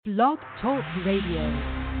Blog Talk Radio.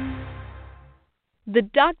 The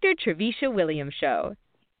Dr. Trevisha Williams Show.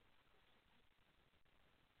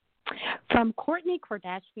 From Kourtney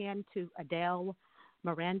Kardashian to Adele,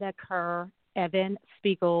 Miranda Kerr, Evan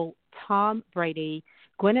Spiegel, Tom Brady,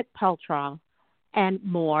 Gwyneth Paltrow, and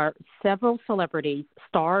more, several celebrities,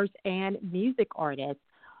 stars, and music artists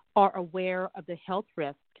are aware of the health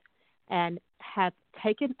risk and have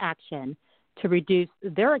taken action to reduce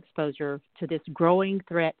their exposure to this growing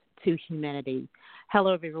threat to humanity.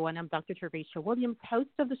 Hello, everyone. I'm Dr. Trevisha Williams, host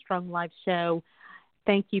of the Strong Life Show.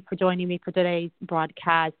 Thank you for joining me for today's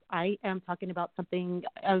broadcast. I am talking about something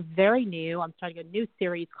very new. I'm starting a new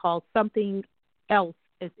series called Something Else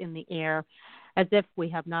is in the Air, as if we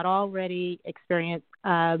have not already experienced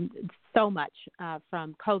so much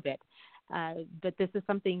from COVID. But this is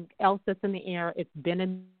something else that's in the air. It's been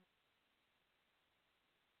in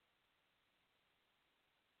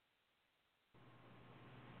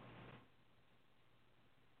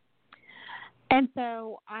And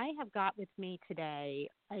so I have got with me today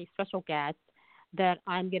a special guest that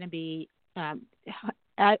I'm going to be,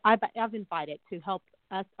 I've invited to help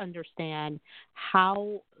us understand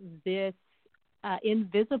how this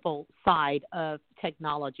invisible side of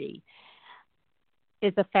technology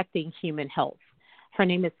is affecting human health. Her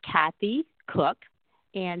name is Kathy Cook,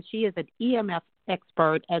 and she is an EMF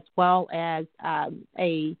expert as well as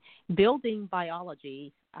a building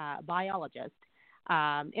biologist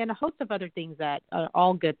and a host of other things that are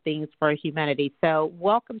all good things for humanity. So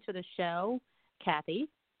welcome to the show, Kathy.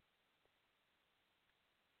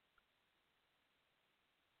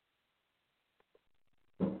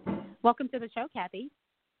 Welcome to the show, Kathy.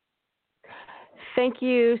 Thank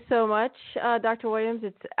you so much, Dr. Williams.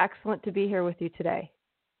 It's excellent to be here with you today.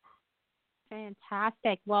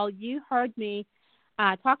 Fantastic. Well, you heard me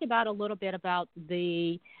talk about a little bit about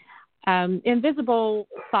the invisible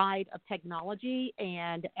side of technology,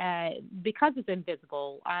 and because it's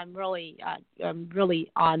invisible, I'm really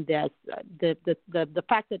on this. The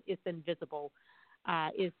fact that it's invisible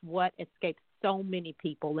is what escapes so many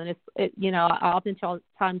people, and I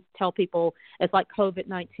oftentimes tell people it's like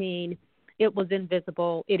COVID-19. It was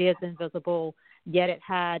invisible. It is invisible, yet it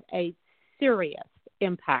had a serious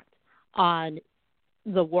impact on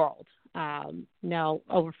the world. Now,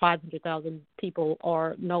 over 500,000 people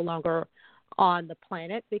are no longer on the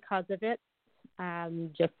planet because of it,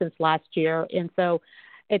 just since last year. And so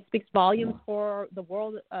it speaks volumes for the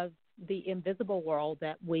world of the invisible world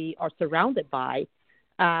that we are surrounded by,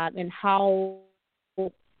 and how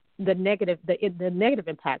the negative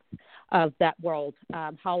impacts of that world,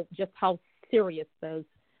 how serious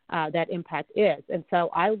that impact is. And so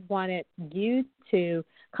I wanted you to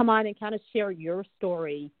come on and kind of share your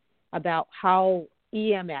story about how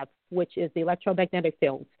EMF, which is the electromagnetic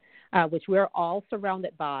fields, which we're all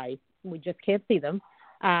surrounded by, we just can't see them.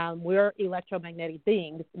 We're electromagnetic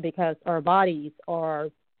beings because our bodies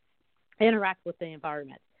interact with the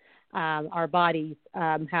environment. Our bodies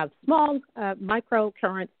have small micro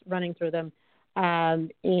currents running through them,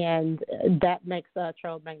 and that makes us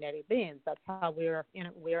electromagnetic beings. That's how we're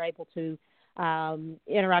able to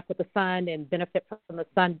interact with the sun and benefit from the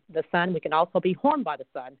sun. We can also be harmed by the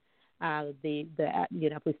sun.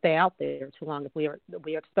 If we stay out there too long, if we are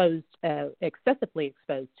exposed, excessively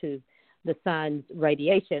exposed to the sun's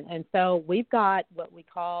radiation. And so we've got what we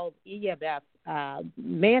call EMF,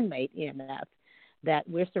 man-made EMF, that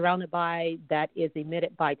we're surrounded by, that is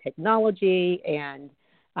emitted by technology and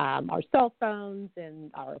our cell phones and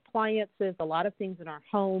our appliances, a lot of things in our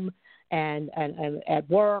home and at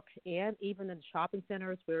work, and even in the shopping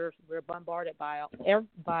centers. We're bombarded by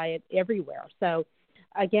it everywhere. So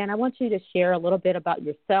again, I want you to share a little bit about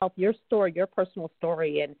yourself, your story, your personal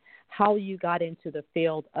story, and how you got into the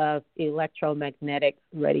field of electromagnetic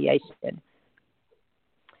radiation.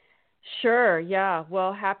 Sure. Yeah.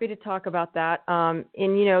 Well, happy to talk about that. And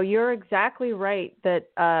you're exactly right that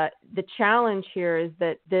the challenge here is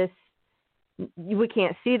that we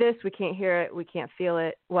can't see this, we can't hear it, we can't feel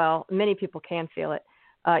it. Well, many people can feel it.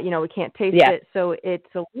 We can't taste it, so it's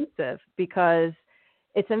elusive because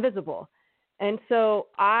it's invisible. And so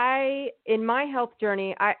in my health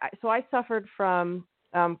journey, I suffered from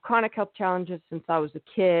chronic health challenges since I was a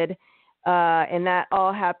kid. And that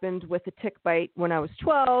all happened with a tick bite when I was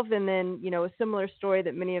 12. And then, a similar story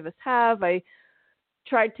that many of us have. I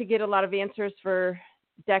tried to get a lot of answers for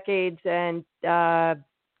decades and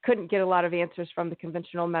couldn't get a lot of answers from the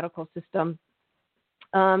conventional medical system.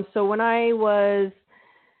 So when I was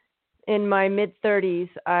in my mid-30s,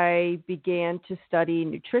 I began to study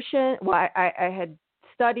nutrition. Well, I had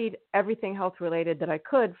studied everything health-related that I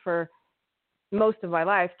could for most of my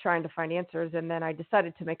life trying to find answers, and then I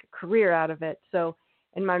decided to make a career out of it. So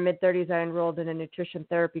in my mid-30s, I enrolled in a nutrition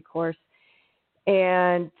therapy course.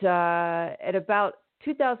 And at about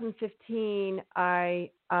 2015, I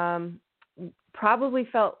probably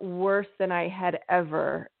felt worse than I had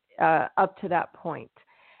ever up to that point.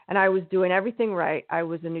 And I was doing everything right. I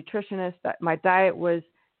was a nutritionist. My diet was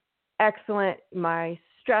excellent. My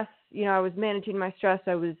stress, I was managing my stress.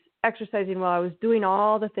 I was exercising well. I was doing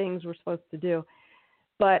all the things we're supposed to do.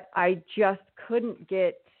 But I just couldn't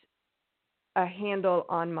get a handle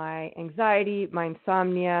on my anxiety, my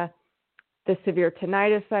insomnia, the severe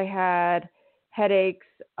tinnitus I had, headaches,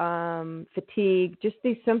 fatigue, just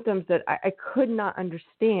these symptoms that I could not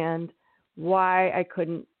understand why I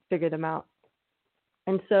couldn't figure them out.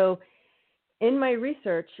 And so in my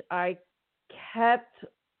research, I kept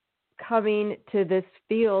coming to this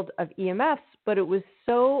field of EMFs, but it was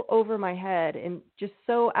so over my head and just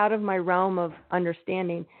so out of my realm of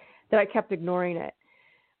understanding that I kept ignoring it.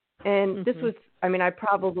 And this was,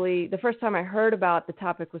 the first time I heard about the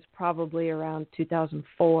topic was probably around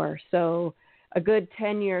 2004. So a good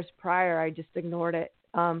 10 years prior, I just ignored it.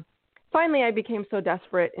 Finally, I became so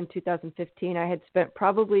desperate in 2015. I had spent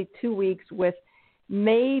probably 2 weeks with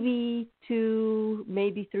maybe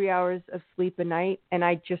 3 hours of sleep a night, and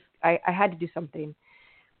I had to do something.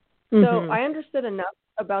 So I understood enough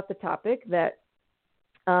about the topic that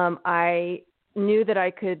I knew that I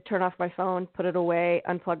could turn off my phone, put it away,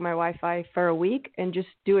 unplug my Wi-Fi for a week, and just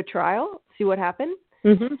do a trial, see what happened.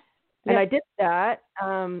 And I did that,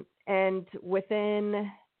 and within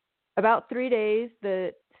about 3 days,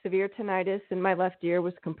 the severe tinnitus in my left ear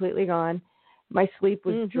was completely gone. My sleep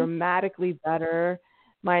was dramatically better.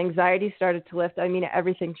 My anxiety started to lift.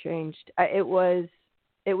 Everything changed. It was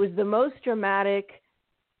the most dramatic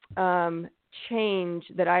change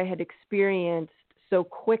that I had experienced so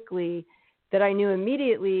quickly that I knew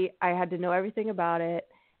immediately I had to know everything about it.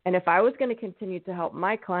 And if I was going to continue to help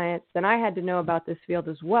my clients, then I had to know about this field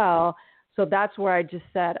as well. So that's where I just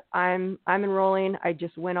said, I'm enrolling. I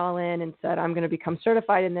just went all in and said, I'm going to become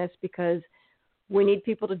certified in this because we need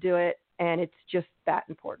people to do it. And it's just that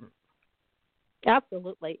important.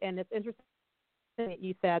 Absolutely. And it's interesting that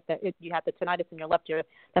you said that you had the tinnitus in your left ear.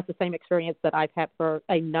 That's the same experience that I've had for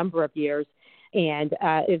a number of years. And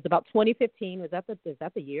it was about 2015. Is that the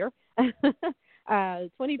year?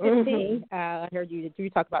 2015. I heard you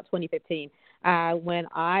talk about 2015. When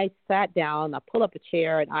I sat down, I pulled up a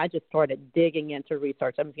chair and I just started digging into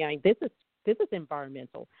research. I was going, this is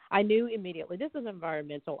environmental. I knew immediately this is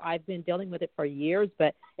environmental. I've been dealing with it for years,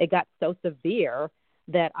 but it got so severe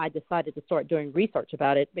that I decided to start doing research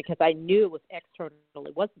about it because I knew it was external.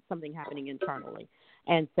 It wasn't something happening internally.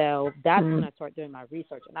 And so that's when I started doing my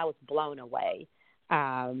research, and I was blown away.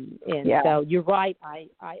 So you're right.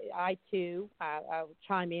 I too, I'll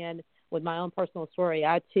chime in with my own personal story.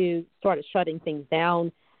 I too started shutting things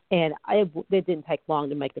down, and it didn't take long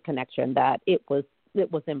to make the connection that it was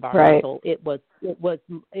environmental. Right. It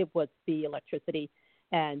was the electricity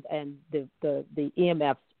and the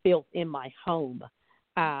EMF fields in my home.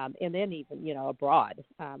 And then even, abroad,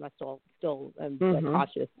 I still am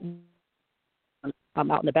cautious. I'm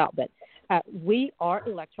out and about, but we are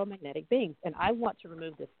electromagnetic beings, and I want to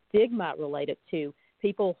remove the stigma related to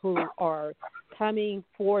people who are coming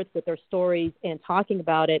forth with their stories and talking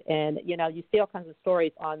about it. And, you see all kinds of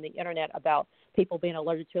stories on the internet about people being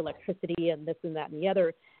allergic to electricity and this and that and the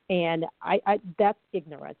other. And I that's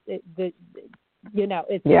ignorance. It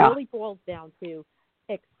really boils down to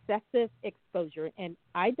excessive exposure. And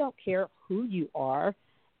I don't care who you are.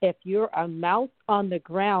 If you're a mouse on the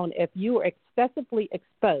ground, if you are excessively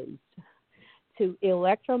exposed to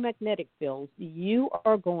electromagnetic fields, you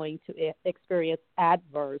are going to experience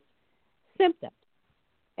adverse symptoms.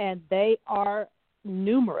 And they are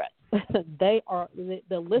numerous. The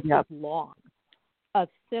list is long of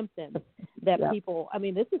symptoms that people,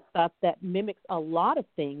 this is stuff that mimics a lot of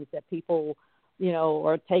things that people,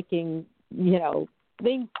 are taking,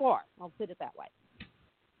 things for. I'll put it that way.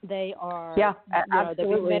 They are, they're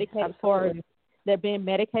being medicated for it. They're being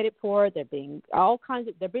medicated for it. They're being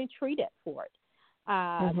they're being treated for it.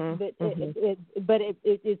 But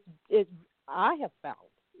I have found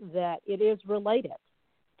that it is related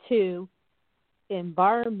to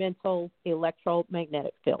environmental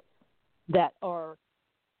electromagnetic fields that are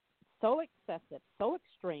so excessive, so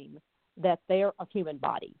extreme that they're a human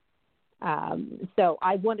body. So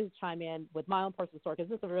I wanted to chime in with my own personal story because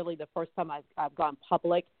this is really the first time I've gone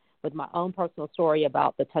public with my own personal story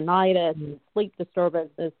about the tinnitus and sleep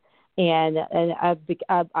disturbances, and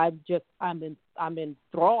I'm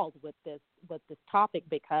enthralled with this topic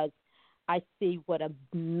because I see what a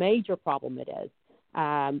major problem it is.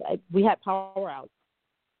 We had power outs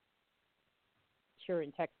here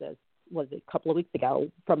in Texas, was it a couple of weeks ago,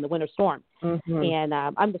 from the winter storm. Mm-hmm. And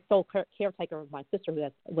I'm the sole caretaker of my sister who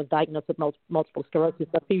was diagnosed with multiple sclerosis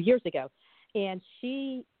a few years ago. And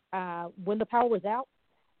she, when the power was out,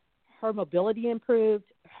 her mobility improved,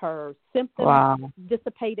 her symptoms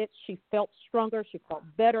dissipated, she felt stronger, she felt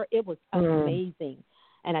better. It was amazing.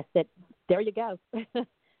 And I said, there you go.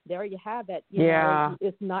 There you have it. You know,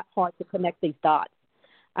 it's not hard to connect these dots.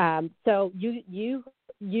 So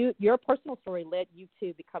your personal story led you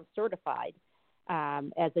to become certified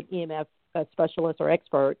as an EMF specialist or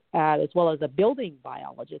expert, as well as a building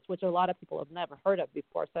biologist, which a lot of people have never heard of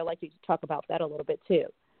before. So I'd like you to talk about that a little bit too.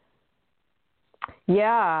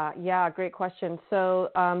 Yeah, great question. So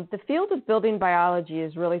the field of building biology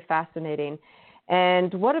is really fascinating.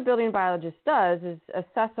 And what a building biologist does is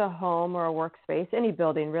assess a home or a workspace, any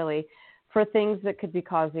building really, for things that could be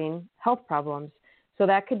causing health problems. So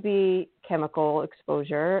that could be chemical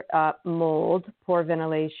exposure, mold, poor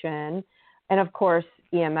ventilation, and of course,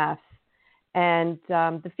 EMFs. And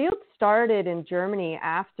the field started in Germany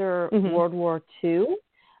after World War II,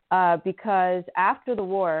 because after the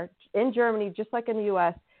war, in Germany, just like in the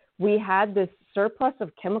U.S., we had this surplus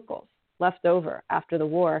of chemicals left over after the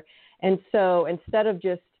war. And so instead of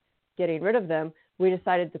just getting rid of them, we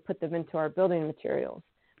decided to put them into our building materials.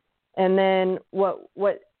 And then what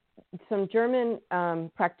some German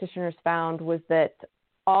practitioners found was that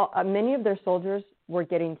many of their soldiers were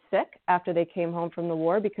getting sick after they came home from the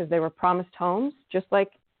war because they were promised homes, just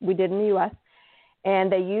like we did in the U.S.,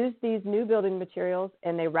 and they used these new building materials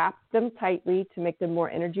and they wrapped them tightly to make them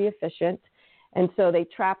more energy efficient. And so they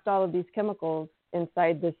trapped all of these chemicals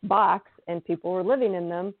inside this box and people were living in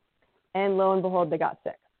them. And lo and behold, they got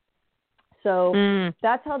sick. So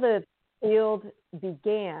that's how the field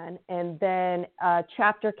began. And then a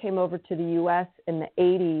chapter came over to the U.S. in the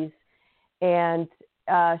 80s. And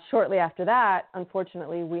shortly after that,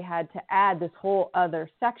 unfortunately, we had to add this whole other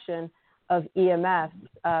section of EMF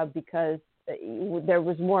because there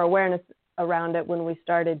was more awareness around it when we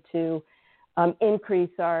started to increase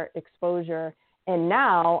our exposure. And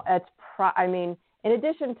now it's, in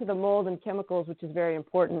addition to the mold and chemicals, which is very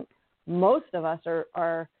important, most of us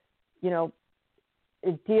are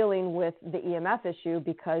dealing with the EMF issue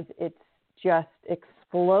because it's just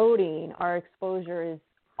exploding. Our exposure is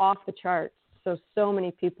off the charts. So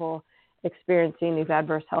many people experiencing these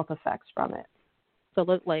adverse health effects from it.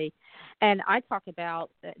 Absolutely. And I talk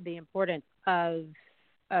about the importance of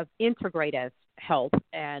integrative health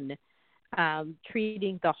and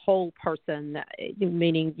treating the whole person,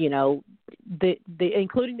 meaning, the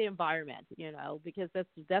including the environment, because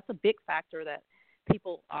that's a big factor that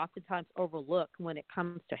people oftentimes overlook when it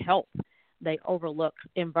comes to health. They overlook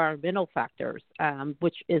environmental factors,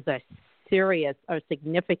 which is a serious or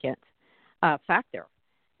significant factor.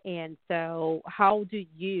 And so how do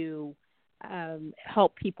you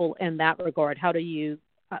help people in that regard? How do you,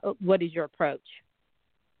 what is your approach?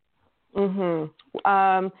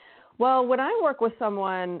 Well, when I work with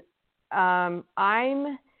someone, I'm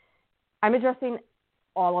addressing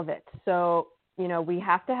all of it. So, we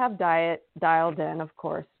have to have diet dialed in, of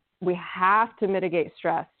course. We have to mitigate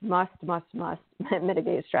stress, must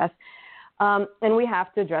mitigate stress. And we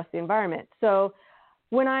have to address the environment. So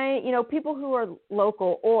when people who are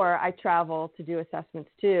local or I travel to do assessments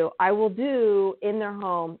too, I will do in their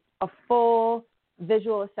home a full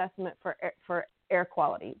visual assessment for air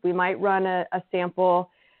quality. We might run a sample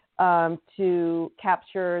to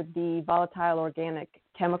capture the volatile organic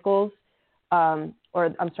chemicals, the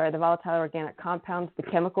volatile organic compounds, the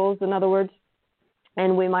chemicals, in other words.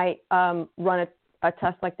 And we might run a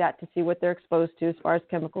test like that to see what they're exposed to as far as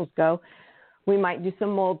chemicals go. We might do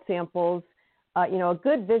some mold samples. A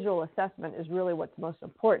good visual assessment is really what's most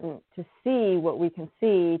important, to see what we can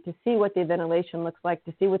see, to see what the ventilation looks like,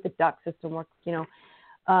 to see what the duct system works,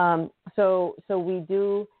 So we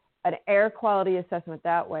do an air quality assessment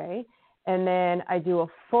that way. And then I do a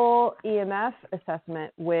full EMF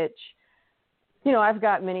assessment, which, I've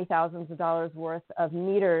got many thousands of dollars worth of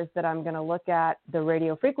meters that I'm going to look at: the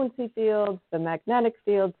radio frequency fields, the magnetic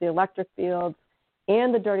fields, the electric fields,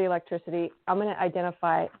 and the dirty electricity. I'm going to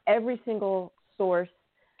identify every single source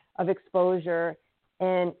of exposure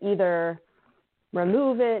and either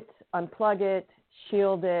remove it, unplug it,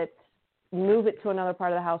 shield it, move it to another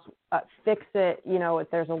part of the house, fix it. If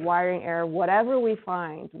there's a wiring error, whatever we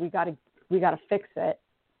find, we got to fix it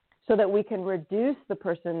so that we can reduce the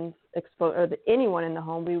person's exposure, or anyone in the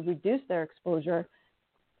home. We reduce their exposure.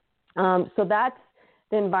 So that's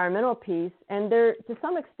the environmental piece, and to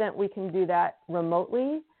some extent we can do that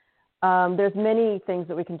remotely. There's many things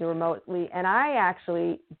that we can do remotely, and I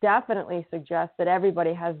actually definitely suggest that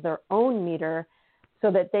everybody has their own meter so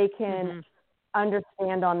that they can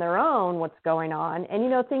understand on their own what's going on. And,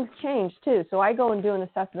 things change too. So I go and do an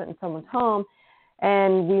assessment in someone's home,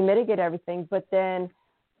 and we mitigate everything, but then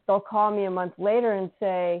they'll call me a month later and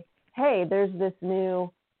say, hey, there's this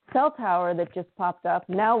new cell tower that just popped up.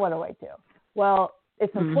 Now what do I do? Well,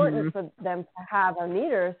 it's important for them to have a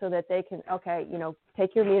meter so that they can,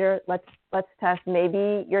 take your meter, let's test.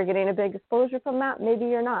 Maybe you're getting a big exposure from that. Maybe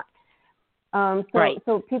you're not.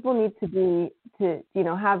 So people need to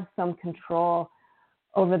have some control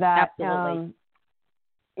over that. Absolutely.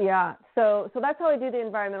 So that's how I do the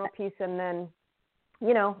environmental piece. And then,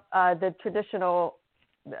 the traditional,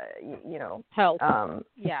 health.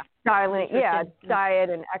 Styling, diet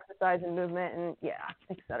and exercise and movement and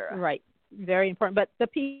et cetera. Right. Very important. But the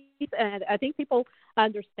piece, and I think people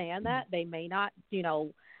understand that they may not,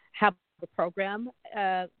 have the program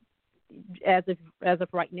as of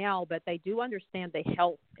right now, but they do understand the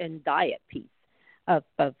health and diet piece of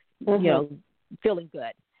feeling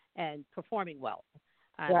good and performing well,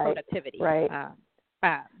 productivity. Right.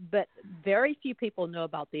 But very few people know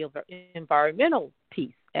about the environmental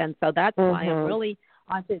piece, and so that's why I'm really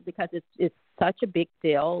onto it, because it's such a big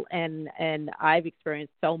deal, and I've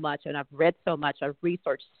experienced so much, and I've read so much, I've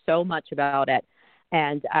researched so much about it,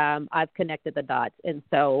 and I've connected the dots, and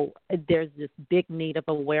so there's this big need of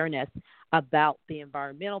awareness about the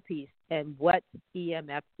environmental piece and what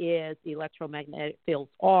EMF is, electromagnetic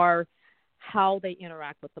fields are, how they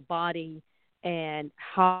interact with the body, and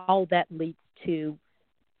how that leads to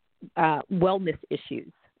wellness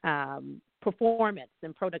issues, performance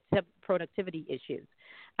and productivity issues,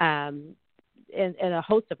 and a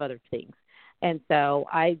host of other things. And so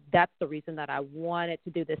that's the reason that I wanted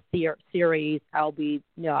to do this series. I'll be,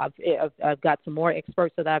 I've got some more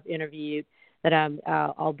experts that I've interviewed that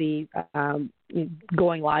I'll be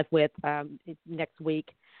going live with next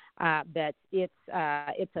week. But it's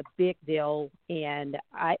a big deal, and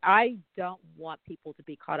I don't want people to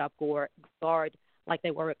be caught off guard like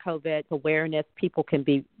they were with COVID. Awareness, people can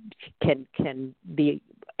be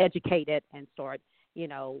educated and start,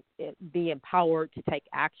 be empowered to take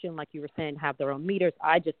action, like you were saying, have their own meters.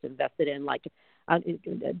 I just invested in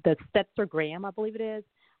the Stetzer-Graham, I believe it is,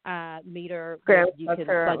 meter. You can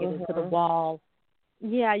plug it into the wall.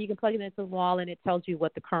 Yeah, you can plug it into the wall, and it tells you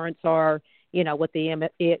what the currents are, what the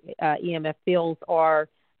EMF fields are,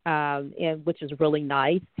 and which is really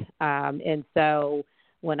nice. And so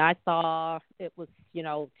when I saw it was,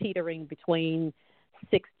 teetering between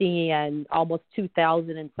 60 and almost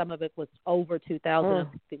 2,000, and some of it was over 2,000.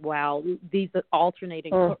 Wow, these are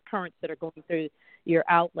alternating currents that are going through your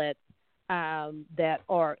outlets that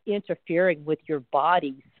are interfering with your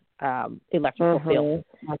body's electrical field.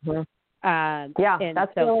 And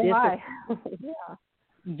that's so really high.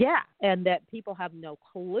 And that people have no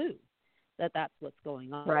clue that that's what's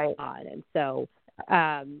going on. Right. And so,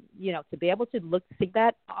 to be able to see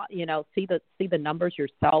that, see the numbers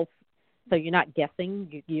yourself, so you're not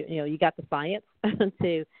guessing. You got the science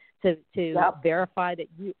to verify that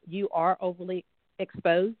you are overly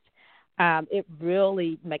exposed. It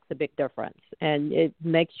really makes a big difference, and it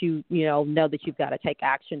makes you know that you've got to take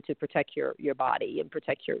action to protect your body and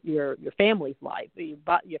protect your family's life,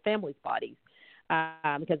 your family's bodies,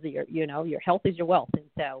 because your health is your wealth. And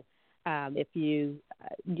so if you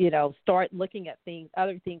start looking at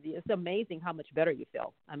other things, it's amazing how much better you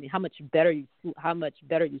feel. I mean, how much better you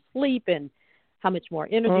sleep, and how much more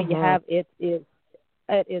energy you have. It is.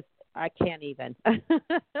 I can't even.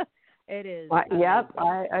 It is. Yep,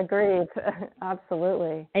 I agree.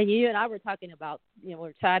 Absolutely. And you and I were talking about, we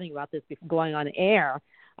were chatting about this before going on air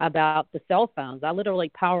about the cell phones. I literally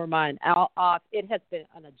power mine off. It has been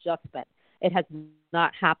an adjustment. It has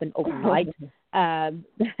not happened overnight.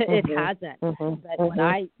 It hasn't.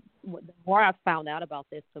 But the more I found out about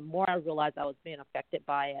this, the more I realized I was being affected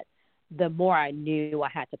by it, the more I knew I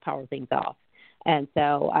had to power things off. And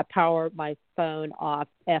so I power my phone off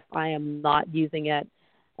if I am not using it.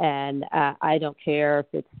 And I don't care if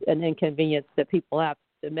it's an inconvenience that people have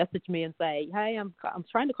to message me and say, "Hey, I'm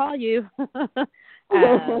trying to call you."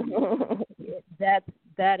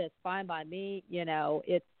 That is fine by me.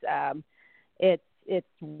 It's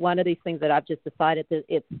one of these things that I've just decided that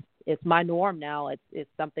it's my norm now. It's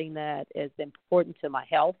something that is important to my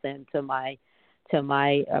health and to my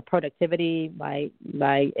productivity, my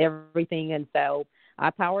everything. And so I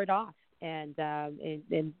power it off. And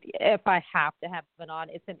if I have to have it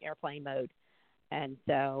on, it's in airplane mode. And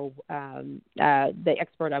so the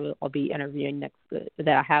expert I'll be interviewing that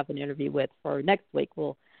I have an interview with for next week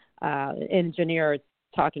will engineer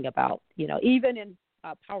talking about, even in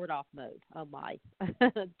powered off mode. Oh my,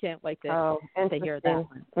 can't wait to hear that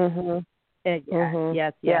one. Mm-hmm.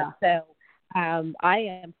 Yes. Yeah. So I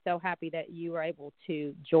am so happy that you were able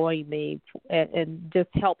to join me and just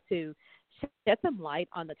help to shed some light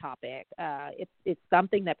on the topic. It's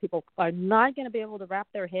something that people are not going to be able to wrap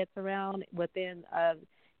their heads around within a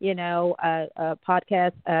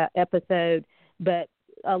podcast episode, but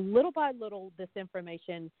little by little, this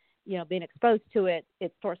information, being exposed to it,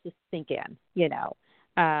 it starts to sink in.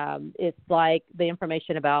 It's like the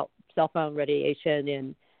information about cell phone radiation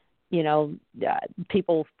and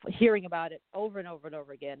people hearing about it over and over and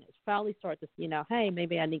over again. It finally starts to, hey,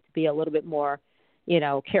 maybe I need to be a little bit more,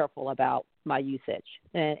 careful about my usage.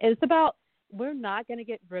 And it's about, we're not going to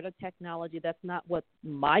get rid of technology. That's not what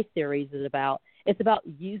my series is about. It's about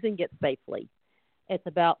using it safely. It's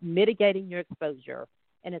about mitigating your exposure,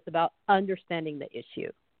 and it's about understanding the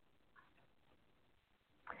issue.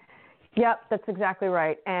 Yep, that's exactly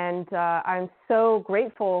right. And I'm so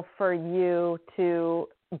grateful for you to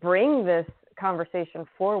bring this conversation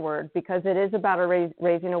forward, because it is about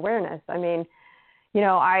raising awareness. I mean,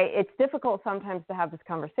 it's difficult sometimes to have this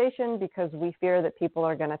conversation because we fear that people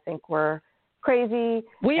are going to think we're crazy.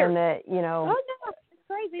 Weird. And that, Oh, no, it's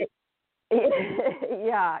crazy.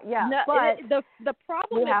 Yeah. No, but the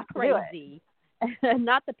problem is crazy,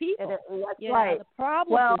 not the people. That's right. The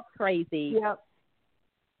problem is crazy. Yep.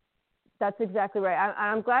 That's exactly right.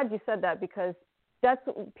 I'm glad you said that, because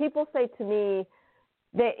people say to me,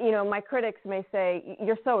 my critics may say,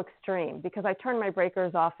 you're so extreme, because I turn my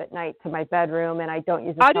breakers off at night to my bedroom and I don't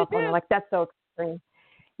use a cell phone. They're like, that's so extreme.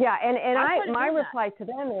 Yeah, and my reply to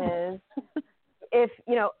them is, if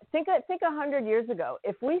think 100 years ago,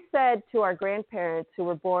 if we said to our grandparents who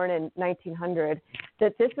were born in 1900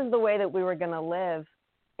 that this is the way that we were going to live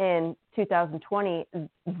in 2020,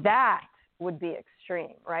 that would be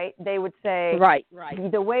extreme, right? They would say, right.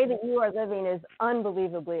 The way that you are living is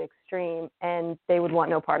unbelievably extreme, and they would want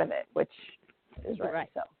no part of it, which is right.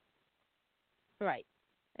 So. Right.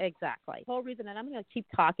 Exactly. The whole reason, and I'm going to keep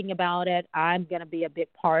talking about it, I'm going to be a big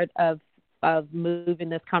part of moving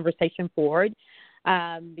this conversation forward,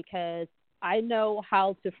 because I know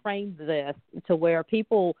how to frame this to where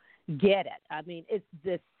people get it. I mean, it's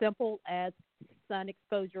as simple as sun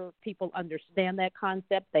exposure. People understand that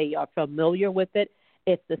concept. They are familiar with it.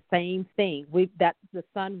 It's the same thing. That the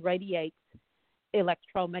sun radiates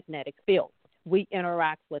electromagnetic fields. We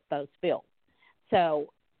interact with those fields. So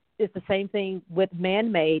it's the same thing with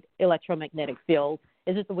man-made electromagnetic fields.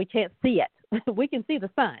 It's just that we can't see it. We can see the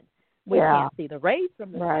sun. We can't see the rays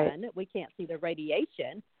from the sun. We can't see the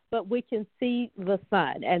radiation, but we can see the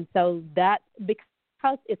sun. And so that,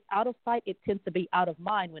 because it's out of sight, it tends to be out of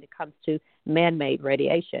mind when it comes to man-made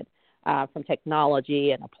radiation from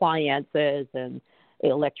technology and appliances and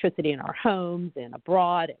electricity in our homes and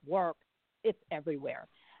abroad, at work. It's everywhere.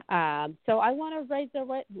 So I want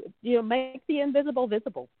to make the invisible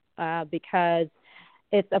visible, because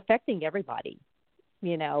it's affecting everybody.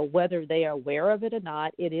 Whether they are aware of it or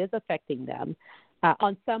not, it is affecting them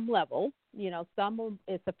on some level. Some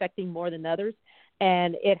it's affecting more than others,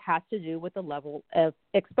 and it has to do with the level of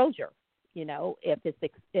exposure. If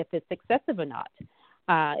it's excessive or not.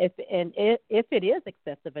 If it is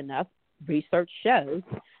excessive enough, research shows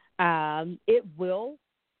it will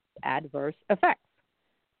adverse effects.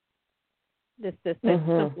 It's just as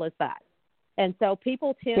simple as that. And so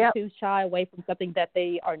people tend to shy away from something that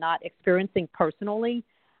they are not experiencing personally.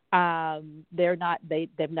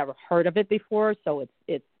 They've never heard of it before, so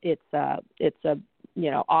it's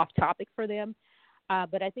off topic for them.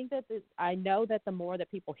 But I think that I know that the more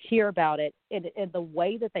that people hear about it, and the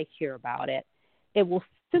way that they hear about it, it will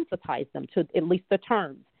sensitize them to at least the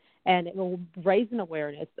terms, and it will raise an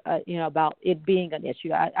awareness, about it being an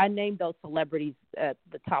issue. I named those celebrities at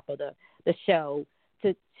the top of the show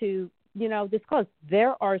to disclose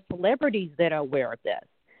there are celebrities that are aware of this,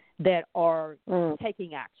 that are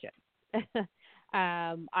taking action.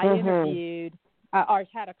 I interviewed or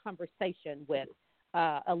had a conversation with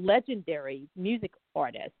a legendary music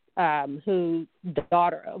artist whose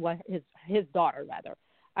daughter, his daughter rather,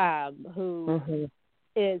 who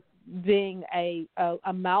is being a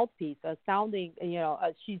mouthpiece, sounding,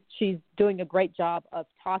 she's doing a great job of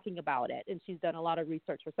talking about it, and she's done a lot of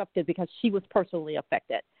research herself because she was personally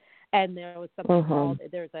affected. And there was something called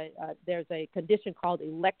there's a condition called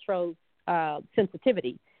electro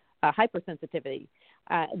sensitivity, hypersensitivity,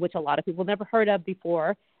 which a lot of people never heard of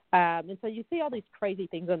before. And so you see all these crazy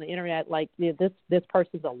things on the internet, like this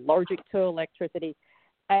person's allergic to electricity.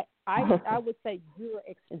 I would say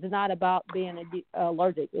it's not about being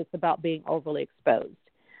allergic. It's about being overly exposed.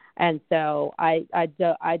 And so I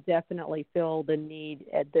definitely feel the need,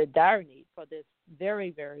 the dire need for this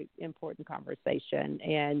very, very important conversation,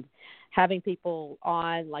 and having people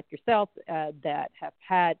on like yourself that have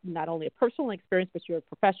had not only a personal experience, but you're a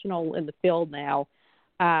professional in the field now,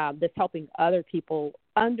 that's helping other people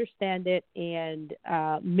understand it and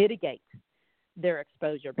mitigate their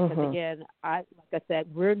exposure. Because again, like I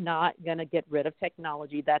said, we're not going to get rid of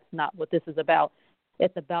technology. That's not what this is about.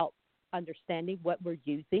 It's about understanding what we're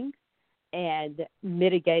using and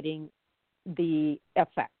mitigating the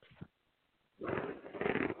effects.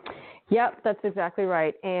 Yep, that's exactly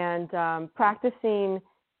right. And practicing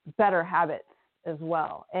better habits as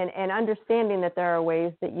well, and understanding that there are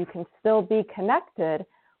ways that you can still be connected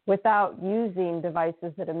without using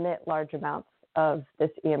devices that emit large amounts of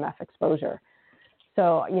this EMF exposure.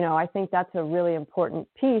 So, I think that's a really important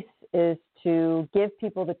piece, is to give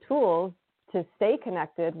people the tools to stay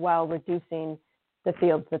connected while reducing the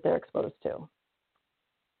fields that they're exposed to.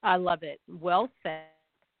 I love it. Well said,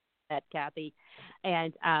 Kathy.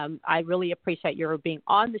 And I really appreciate your being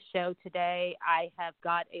on the show today. I have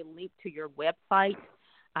got a link to your website.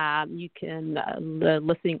 You can, the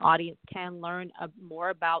listening audience can learn more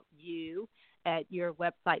about you at your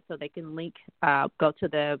website, so they can go to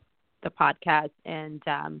the podcast and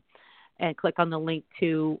click on the link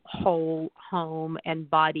to Whole Home and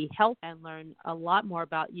Body Health and learn a lot more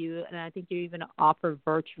about you. And I think you even offer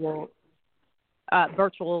virtual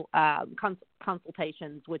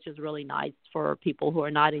consultations, which is really nice for people who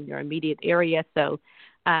are not in your immediate area. So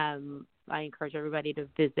I encourage everybody to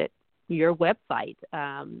visit your website.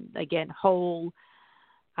 Again,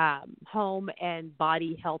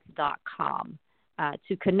 homeandbodyhealth.com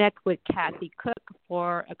to connect with Kathy Cook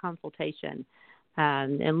for a consultation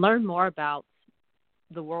and learn more about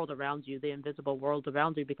the world around you, the invisible world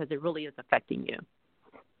around you, because it really is affecting you.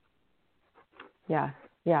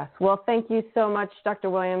 Yes. Well, thank you so much,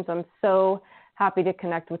 Dr. Williams. I'm so happy to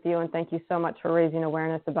connect with you, and thank you so much for raising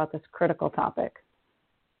awareness about this critical topic.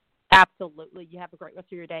 Absolutely. You have a great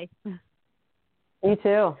rest of your day. You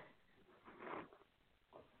too.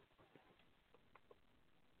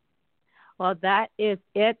 Well, that is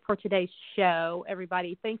it for today's show,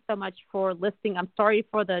 everybody. Thanks so much for listening. I'm sorry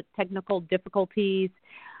for the technical difficulties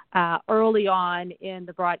early on in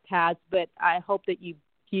the broadcast, but I hope that you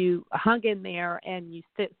hung in there and you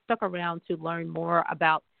stuck around to learn more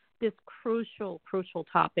about this crucial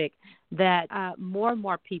topic that more and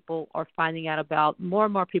more people are finding out about, more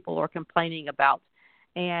and more people are complaining about.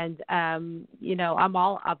 And,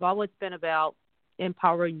 I've always been about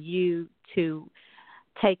empowering you to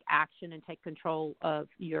take action and take control of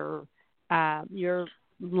your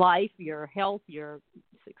life, your health, your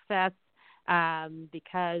success,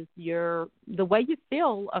 because the way you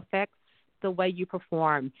feel affects the way you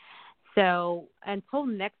perform. So until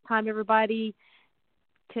next time, everybody,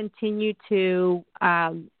 continue to,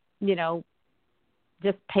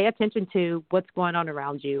 just pay attention to what's going on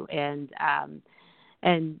around you, and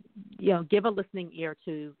give a listening ear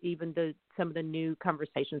to even some of the new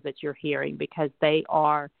conversations that you're hearing, because they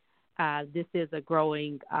are, this is a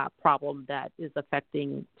growing problem that is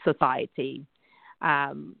affecting society.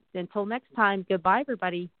 Until next time, goodbye,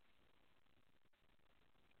 everybody.